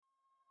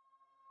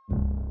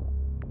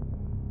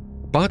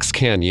Box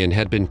Canyon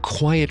had been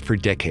quiet for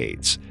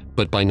decades,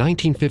 but by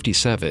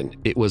 1957,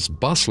 it was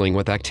bustling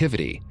with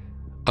activity.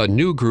 A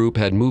new group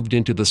had moved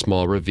into the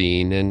small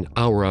ravine an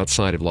hour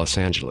outside of Los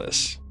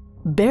Angeles.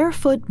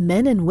 Barefoot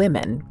men and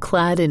women,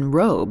 clad in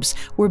robes,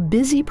 were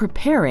busy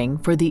preparing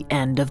for the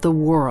end of the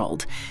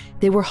world.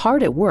 They were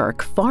hard at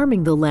work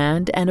farming the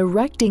land and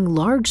erecting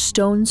large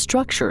stone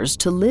structures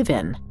to live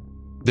in.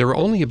 There were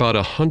only about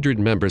 100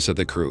 members of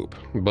the group,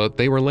 but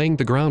they were laying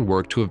the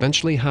groundwork to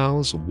eventually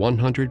house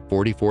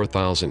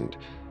 144,000.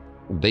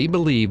 They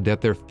believed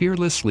that their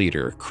fearless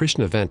leader,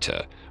 Krishna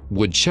Venta,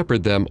 would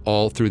shepherd them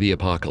all through the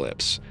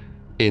apocalypse.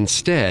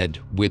 Instead,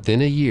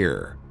 within a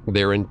year,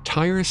 their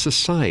entire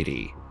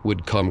society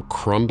would come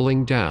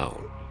crumbling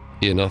down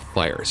in a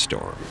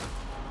firestorm.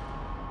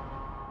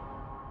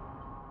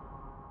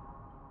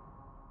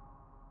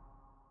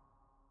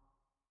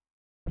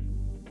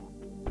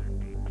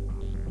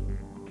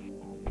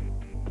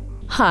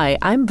 Hi,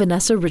 I'm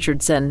Vanessa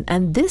Richardson,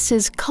 and this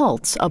is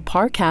Cults, a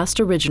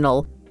Parcast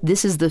original.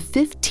 This is the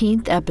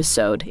 15th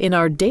episode in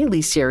our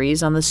daily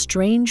series on the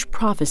strange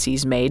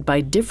prophecies made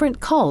by different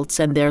cults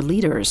and their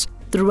leaders.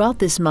 Throughout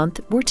this month,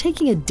 we're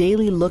taking a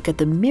daily look at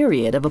the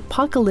myriad of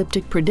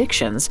apocalyptic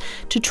predictions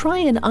to try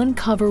and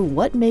uncover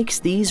what makes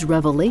these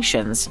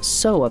revelations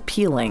so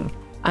appealing.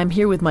 I'm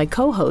here with my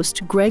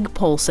co-host, Greg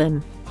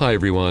Polson. Hi,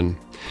 everyone.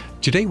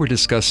 Today we're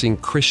discussing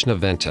Krishna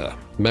Venta.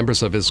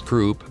 Members of his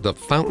group, the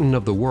Fountain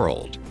of the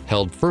World,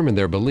 held firm in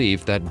their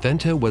belief that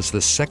Venta was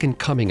the second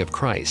coming of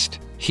Christ.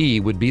 He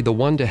would be the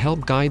one to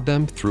help guide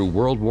them through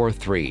World War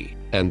III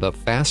and the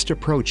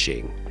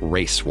fast-approaching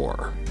race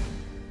war.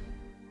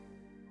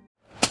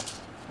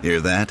 Hear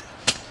that?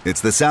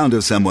 It's the sound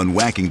of someone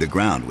whacking the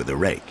ground with a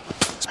rake.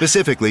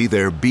 Specifically,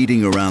 they're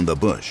beating around the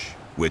bush,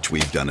 which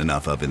we've done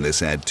enough of in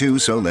this ad too,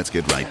 so let's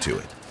get right to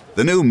it.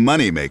 The new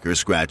Moneymaker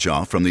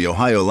scratch-off from the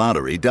Ohio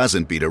Lottery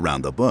doesn't beat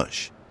around the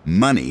bush.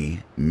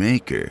 Money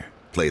Maker.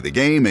 Play the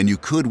game and you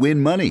could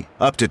win money,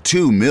 up to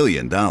 $2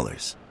 million.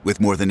 With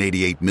more than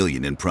 $88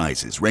 million in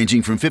prizes,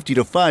 ranging from $50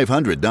 to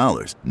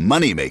 $500,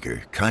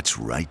 Moneymaker cuts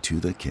right to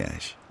the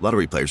cash.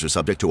 Lottery players are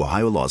subject to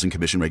Ohio laws and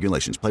commission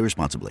regulations. Play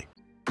responsibly.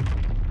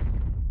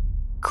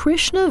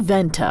 Krishna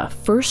Venta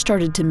first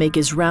started to make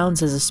his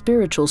rounds as a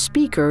spiritual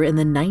speaker in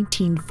the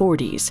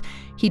 1940s.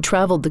 He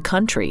traveled the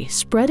country,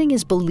 spreading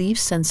his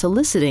beliefs and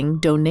soliciting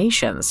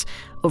donations.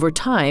 Over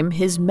time,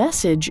 his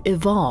message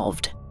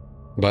evolved.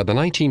 By the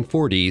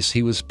 1940s,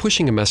 he was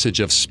pushing a message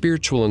of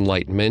spiritual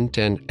enlightenment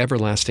and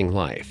everlasting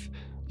life.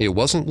 It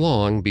wasn't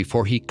long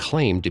before he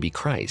claimed to be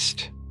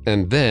Christ,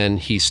 and then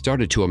he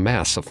started to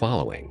amass a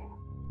following.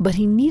 But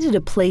he needed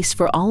a place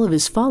for all of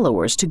his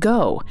followers to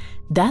go.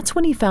 That's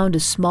when he found a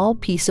small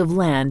piece of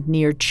land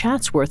near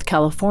Chatsworth,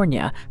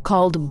 California,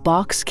 called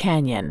Box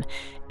Canyon.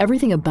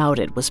 Everything about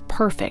it was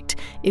perfect.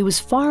 It was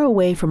far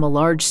away from a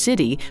large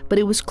city, but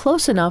it was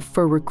close enough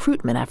for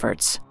recruitment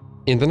efforts.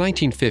 In the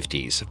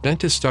 1950s,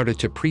 Venta started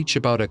to preach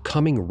about a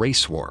coming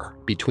race war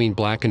between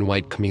black and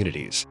white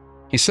communities.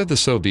 He said the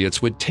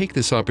Soviets would take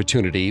this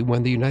opportunity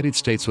when the United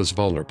States was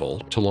vulnerable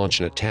to launch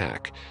an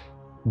attack,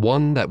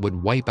 one that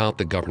would wipe out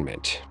the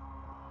government.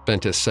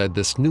 Venta said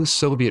this new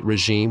Soviet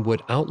regime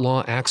would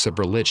outlaw acts of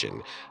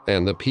religion,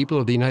 and the people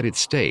of the United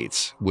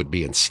States would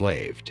be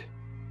enslaved.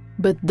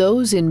 But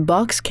those in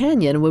Box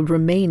Canyon would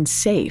remain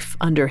safe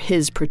under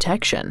his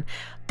protection.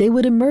 They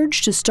would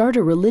emerge to start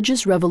a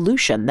religious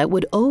revolution that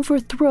would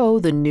overthrow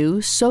the new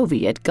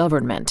Soviet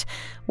government.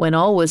 When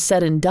all was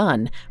said and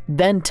done,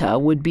 Venta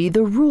would be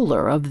the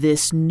ruler of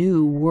this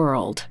new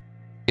world.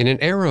 In an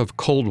era of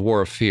Cold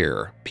War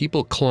fear,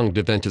 people clung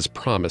to Venta's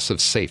promise of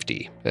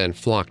safety and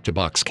flocked to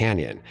Box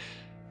Canyon.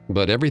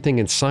 But everything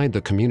inside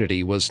the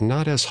community was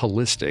not as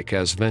holistic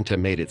as Venta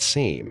made it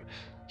seem.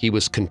 He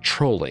was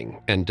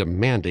controlling and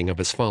demanding of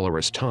his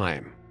followers'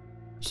 time.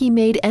 He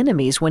made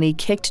enemies when he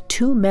kicked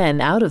 2 men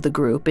out of the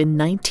group in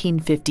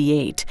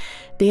 1958.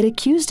 They had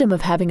accused him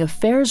of having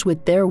affairs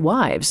with their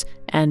wives,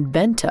 and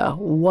Venta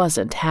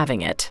wasn't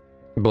having it.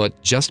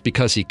 But just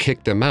because he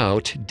kicked them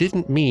out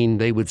didn't mean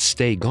they would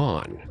stay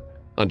gone.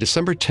 On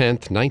December 10,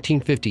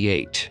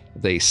 1958,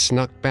 they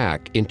snuck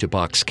back into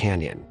Box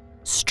Canyon.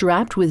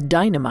 Strapped with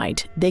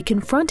dynamite, they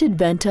confronted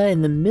Venta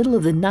in the middle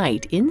of the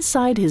night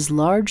inside his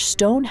large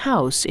stone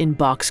house in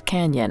Box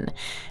Canyon.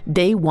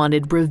 They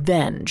wanted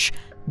revenge.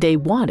 They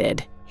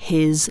wanted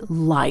his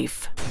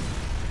life.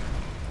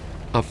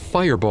 A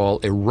fireball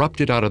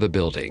erupted out of the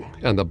building,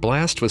 and the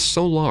blast was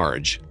so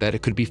large that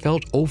it could be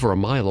felt over a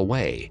mile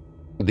away.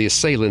 The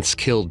assailants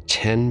killed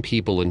 10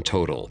 people in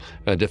total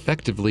and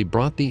effectively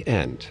brought the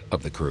end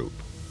of the group.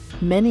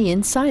 Many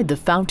inside the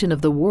Fountain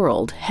of the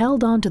World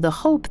held on to the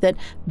hope that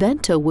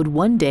Venta would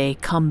one day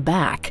come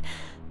back.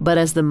 But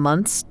as the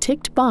months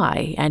ticked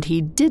by and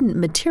he didn't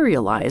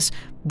materialize,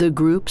 the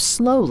group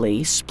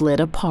slowly split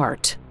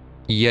apart.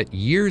 Yet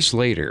years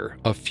later,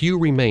 a few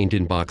remained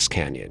in Box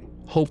Canyon,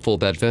 hopeful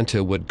that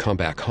Venta would come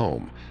back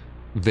home.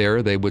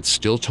 There they would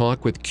still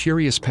talk with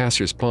curious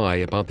passers-by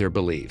about their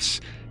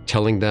beliefs,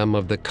 telling them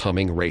of the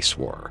coming race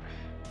war.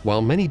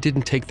 While many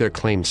didn't take their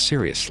claims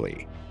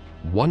seriously,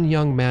 one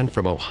young man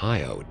from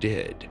Ohio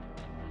did.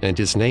 And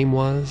his name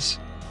was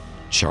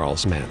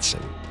Charles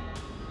Manson.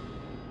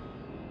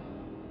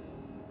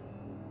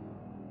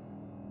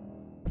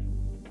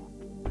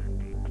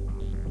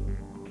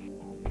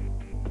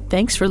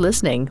 Thanks for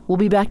listening. We'll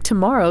be back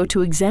tomorrow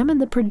to examine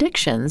the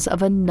predictions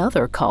of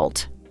another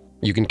cult.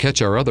 You can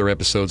catch our other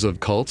episodes of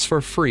Cults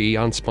for free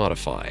on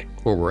Spotify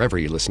or wherever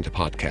you listen to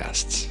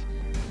podcasts.